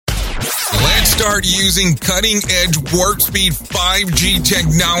Start using cutting-edge warp-speed 5G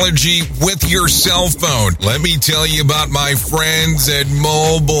technology with your cell phone. Let me tell you about my friends at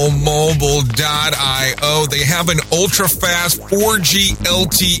mobilemobile.io. They have an ultra-fast 4G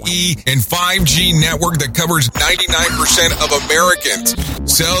LTE and 5G network that covers 99% of Americans.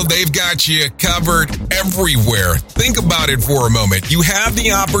 So they've got you covered everywhere. Think about it for a moment. You have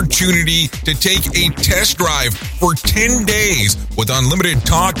the opportunity to take a test drive for 10 days with unlimited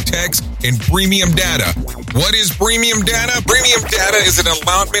talk, text, and premium data. What is premium data? Premium data is an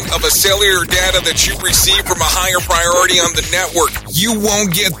allotment of a cellular data that you receive from a higher priority on the network. You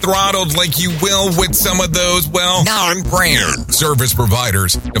won't get throttled like you will with some of those, non-brand service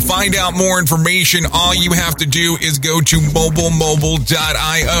providers. To find out more information, all you have to do is go to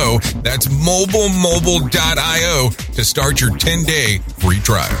mobilemobile.io. That's mobilemobile.io to start your 10-day free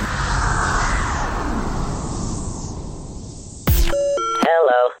trial.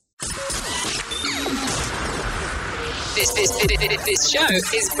 This show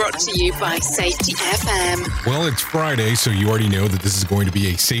is brought to you by Safety FM. Well, it's Friday, so you already know that this is going to be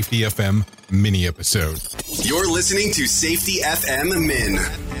a Safety FM mini episode. You're listening to Safety FM Min.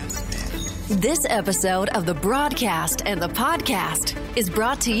 This episode of the broadcast and the podcast is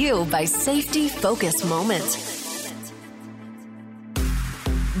brought to you by Safety Focus Moment.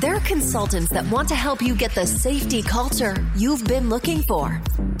 They're consultants that want to help you get the safety culture you've been looking for.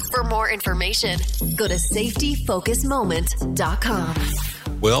 For more information, go to safetyfocusmoment.com.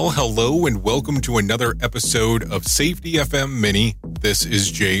 Well, hello and welcome to another episode of Safety FM Mini. This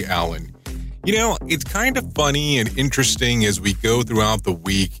is Jay Allen. You know, it's kind of funny and interesting as we go throughout the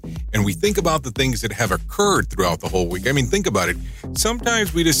week and we think about the things that have occurred throughout the whole week. I mean, think about it.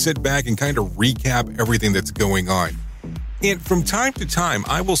 Sometimes we just sit back and kind of recap everything that's going on. And from time to time,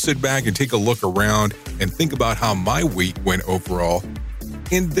 I will sit back and take a look around and think about how my week went overall.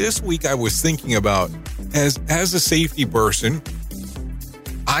 And this week, I was thinking about, as a safety person,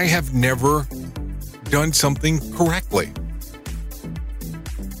 I have never done something correctly.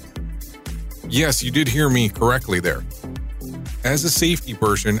 Yes, you did hear me correctly there. As a safety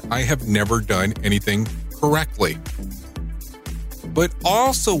person, I have never done anything correctly. But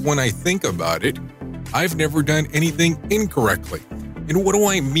also, when I think about it, I've never done anything incorrectly. And what do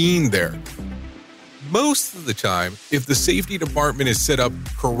I mean there? Most of the time, if the safety department is set up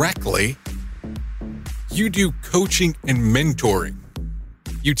correctly, you do coaching and mentoring.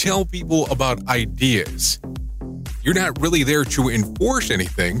 You tell people about ideas. You're not really there to enforce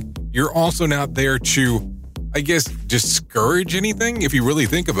anything. You're also not there to, discourage anything, if you really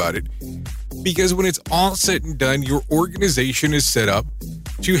think about it. Because when it's all said and done, your organization is set up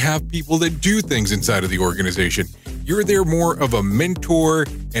to have people that do things inside of the organization. You're there more of a mentor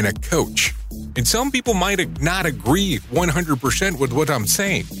and a coach. And some people might not agree 100% with what I'm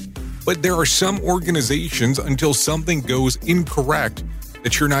saying, but there are some organizations, until something goes incorrect,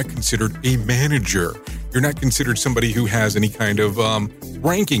 that you're not considered a manager. You're not considered somebody who has any kind of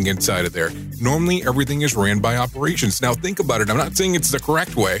ranking inside of there. Normally, everything is ran by operations. Now, think about it. I'm not saying it's the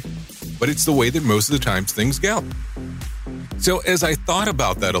correct way, but it's the way that most of the times things go. So as I thought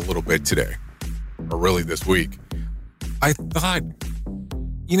about that a little bit today, or really this week, I thought,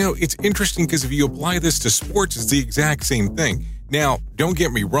 it's interesting because if you apply this to sports, it's the exact same thing. Now, don't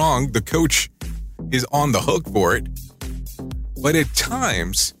get me wrong, the coach is on the hook for it. But at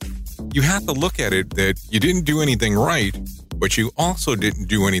times, you have to look at it that you didn't do anything right, but you also didn't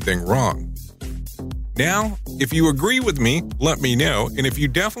do anything wrong. Now, if you agree with me, let me know. And if you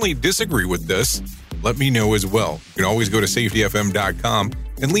definitely disagree with this, let me know as well. You can always go to safetyfm.com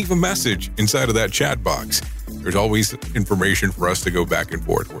and leave a message inside of that chat box. There's always information for us to go back and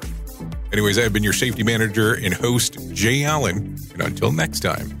forth with. Anyways, I've been your safety manager and host, Jay Allen. And until next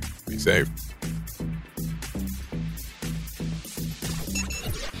time, be safe.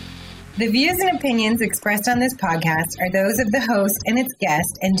 The views and opinions expressed on this podcast are those of the host and its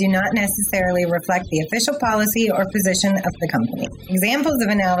guest and do not necessarily reflect the official policy or position of the company. Examples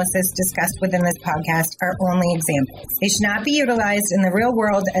of analysis discussed within this podcast are only examples. They should not be utilized in the real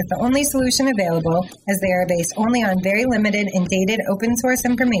world as the only solution available, as they are based only on very limited and dated open source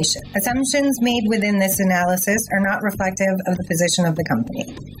information. Assumptions made within this analysis are not reflective of the position of the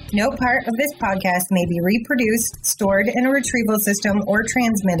company. No part of this podcast may be reproduced, stored in a retrieval system, or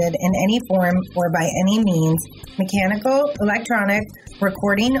transmitted in any form or by any means, mechanical, electronic,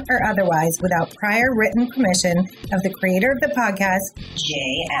 recording, or otherwise, without prior written permission of the creator of the podcast,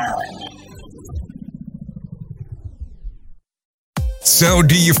 Jay Allen. So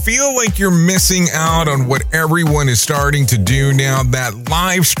do you feel like you're missing out on what everyone is starting to do now, that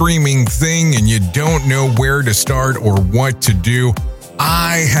live streaming thing, and you don't know where to start or what to do?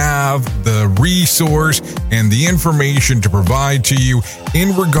 I have the resource and the information to provide to you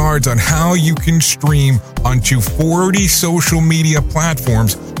in regards on how you can stream onto 40 social media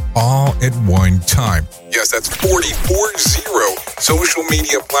platforms all at one time. Yes, that's 40 social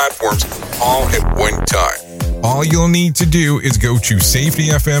media platforms all at one time. All you'll need to do is go to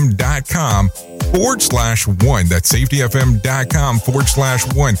safetyfm.com/1. That's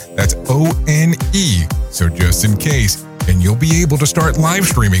safetyfm.com/1. That's ONE. So just in case, and you'll be able to start live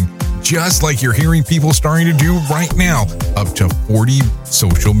streaming just like you're hearing people starting to do right now, up to 40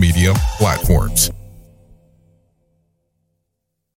 social media platforms.